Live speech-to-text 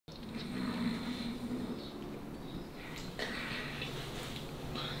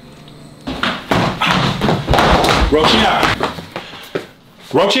Roachier!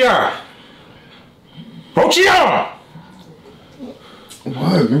 Roachier! Roachier!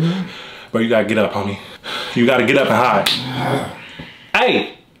 What, nigga? Bro, you gotta get up, homie. You gotta get up and hide.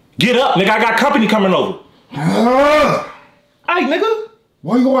 Hey, get up, nigga. I got company coming over. Hey, nigga.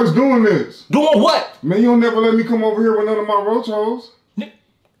 Why you always doing this? Doing what? Man, you don't never let me come over here with none of my roach hoes. Nigga,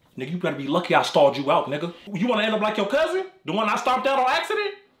 you better be lucky I stalled you out, nigga. You wanna end up like your cousin? The one I stomped out on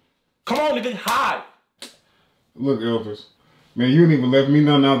accident? Come on, nigga, hide. Look, Elvis. Man, you didn't even let me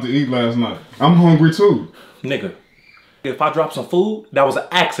nothing out to eat last night. I'm hungry too. Nigga, if I drop some food, that was an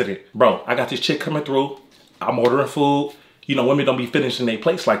accident. Bro, I got this chick coming through. I'm ordering food. You know, women don't be finishing their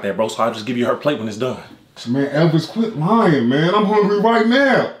plates like that, bro, so I'll just give you her plate when it's done. Man, Elvis, quit lying, man. I'm hungry right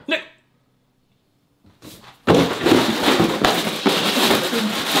now. Nigga.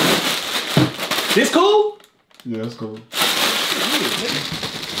 This cool? Yeah, it's cool.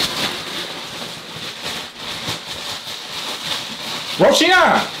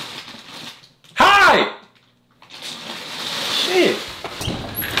 Roachier! Hi! Shit.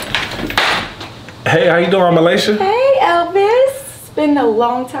 Hey, how you doing, Malaysia? Hey, Elvis. It's been a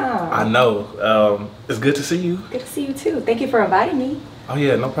long time. I know. It's good to see you. Good to see you too. Thank you for inviting me. Oh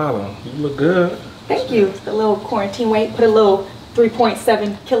yeah, no problem. You look good. Thank you. The little quarantine weight, put a little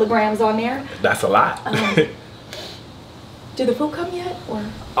 3.7 kilograms on there. That's a lot. Did the food come yet? Or?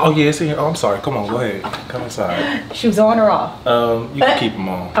 Oh yeah, it's in here. Oh, I'm sorry. Come on, go ahead. Come inside. Shoes on or off? You can keep them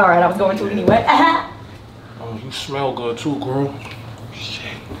on. All right, I was going to anyway. Oh, you smell good too, girl.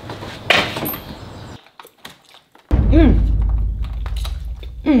 Shit.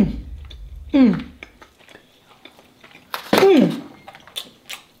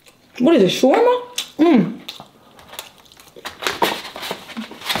 What is it, shawarma?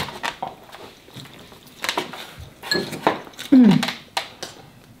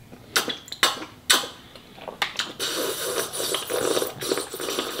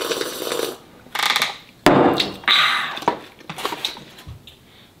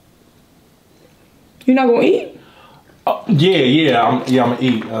 You're not gonna eat? I'm gonna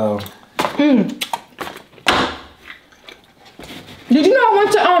eat. Did you know I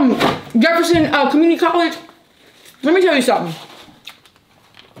went to Jefferson Community College? Let me tell you something.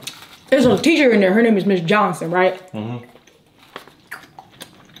 There's a teacher in there. Her name is Miss Johnson, right?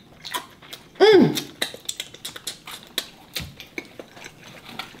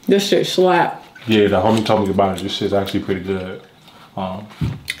 This shit slap. Yeah, the homie told me about it. This shit's actually pretty good.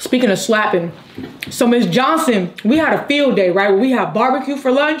 Speaking of slapping, so Miss Johnson, we had a field day, right? Where we had barbecue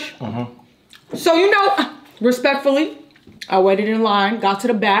for lunch. So, you know, respectfully, I waited in line, got to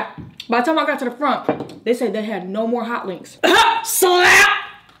the back. By the time I got to the front, they said they had no more hot links. Slap!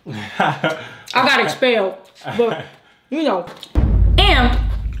 I got expelled, but, you know. And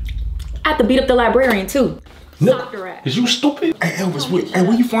I had to beat up the librarian, too. Socked her ass. Is you stupid? Hey, Elvis, hey,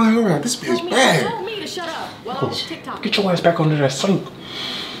 where you find her at? This bitch bad. Told me to shut up. Well, TikTok. Get your ass back under that sink.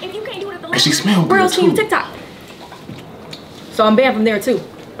 If you can't do it at the And she smelled where good, else can you too. TikTok? So I'm banned from there, too.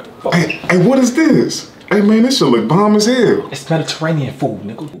 Hey, what is this? Hey, man, this shit look bomb as hell. It's Mediterranean food,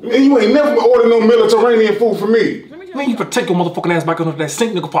 nigga. And you ain't never ordered no Mediterranean food for me. Man, you better take your motherfucking ass back under that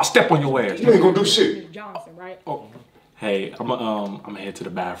sink, nigga, before I step on your ass. You ain't gonna do shit. Johnson, right? Oh. Hey, I'm gonna head to the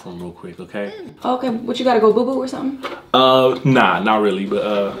bathroom real quick, okay? Okay, what you gotta go boo-boo or something? Nah, not really,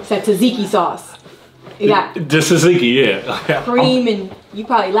 but It's that tzatziki sauce. You got just tzatziki, yeah. cream and you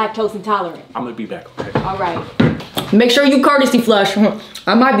probably lactose intolerant. I'm gonna be back, okay? All right. Make sure you courtesy flush.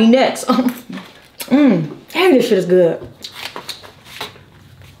 I might be next. Damn, this shit is good.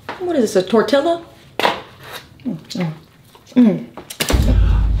 What is this, a tortilla?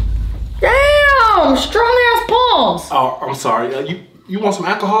 Damn, strong ass palms. Oh, I'm sorry. You want some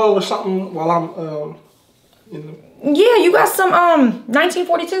alcohol or something while I'm in the... Yeah, you got some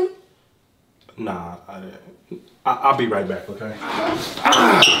 1942? Nah, I'll be right back, okay?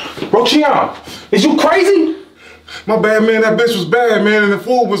 Roachier, is you crazy? My bad, man. That bitch was bad, man, and the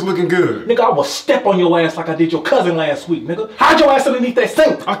food was looking good. Nigga, I will step on your ass like I did your cousin last week, nigga. Hide your ass underneath that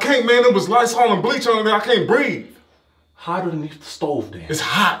sink. I can't, man. It was Lysol and bleach under there. I can't breathe. Hide underneath the stove, then. It's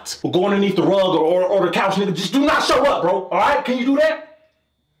hot. We'll go underneath the rug or the couch, nigga. Just do not show up, bro. All right? Can you do that?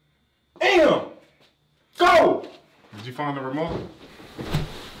 Damn. Go. Did you find the remote?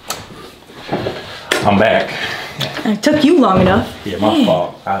 I'm back. It took you long enough. Yeah, my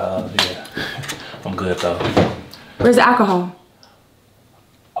fault. Yeah. I'm good, though. Where's the alcohol?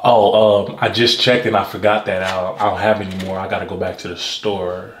 Oh, I just checked and I forgot that I don't have any more. I gotta go back to the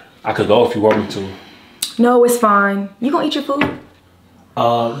store. I could go if you want me to. No, it's fine. You gonna eat your food?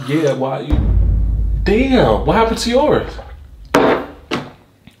 Yeah, why you... Damn, what happened to yours?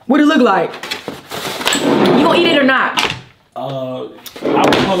 What'd it look like? You gonna eat it or not? I would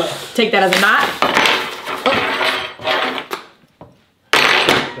call it. Take that as a not.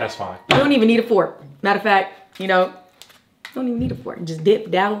 That's fine. You don't even need a fork. Matter of fact, you know, you don't even need a fork. Just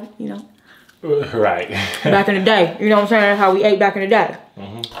dip, dabble, you know. Right. Back in the day. You know what I'm saying? That's how we ate back in the day.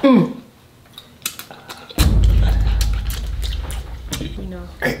 You know,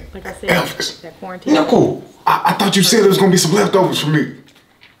 like I said, Elvis. that quarantine. Knuckle, I thought you said there was gonna be some leftovers for me.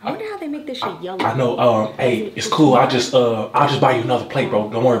 I wonder how they make this shit yellow. I know. Hey, it's cool. I'll just buy you another plate, bro.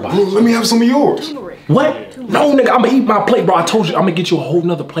 Don't worry about it. Let me have some of yours. What? No, nigga. I'ma eat my plate, bro. I told you I'm gonna get you a whole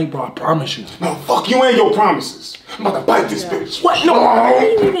nother plate, bro. I promise you. No, fuck you and your promises. I'm about to bite this bitch. What? No. I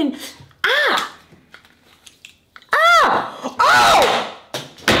didn't even. Ah!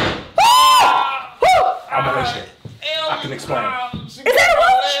 I'm Malaysia. I can explain. Is that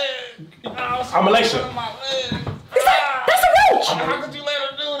a roach? I'm Malaysia. That's a roach! How could you let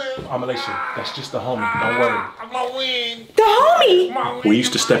her do this? I'm Malaysia. That's just the homie. Don't worry. My wing. The homie! We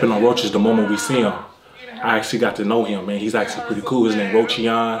used to step in on roaches the moment we see him. I actually got to know him, man. He's actually pretty cool. His name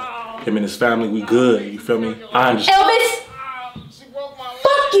Roachian. Him and his family, we good. You feel me? I understand. Elvis!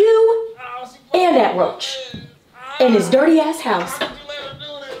 Fuck you and that roach. In his dirty ass house.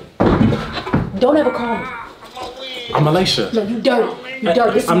 Don't ever call me. I'm Malaysia. No, you dirty. You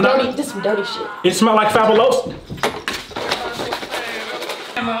dirty. This I'm some not- dirty. This some dirty shit. It smell like Fabuloso.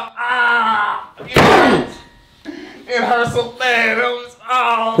 It hurts so bad. It was,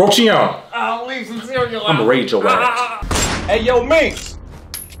 Roachian. I'll leave some cereal. I'ma raid your ass. Hey, yo, Minks.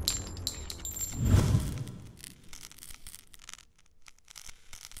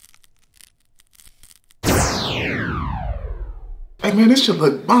 Hey man, this shit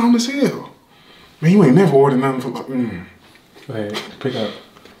look bomb as hell. Man, you ain't never ordered nothing for Go ahead, pick up.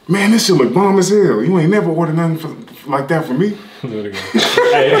 Man, this shit look bomb as hell. You ain't never ordered nothing like that for me. Do it again.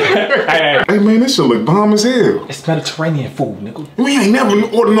 hey. Hey man, this shit look bomb as hell. It's Mediterranean food, nigga. You ain't never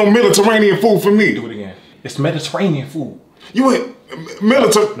ordered no Mediterranean food for me. Do it again. It's Mediterranean food. You ain't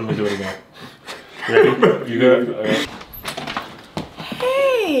military. Let me do it again. Ready? You good? Okay.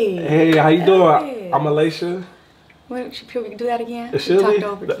 Hey! Hey, how you doing? Hey. I'm Malaysia. What, should we do that again? Should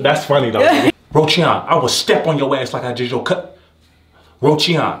we? That's funny though. Roachian, I will step on your ass like I did your cut.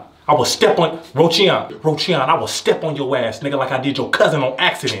 Roachian, I will step on Roachian, I will step on your ass, nigga, like I did your cousin on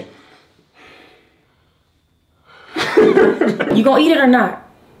accident. You gonna eat it or not?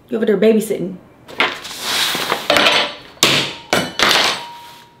 You over there babysitting.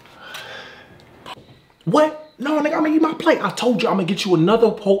 What? No, nigga, I'm gonna eat my plate. I told you I'm gonna get you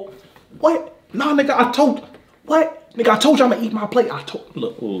another poke. What? No, nigga, I told. What? Nigga, I told you I'm gonna eat my plate. I told.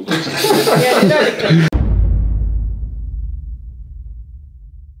 Look. Ooh.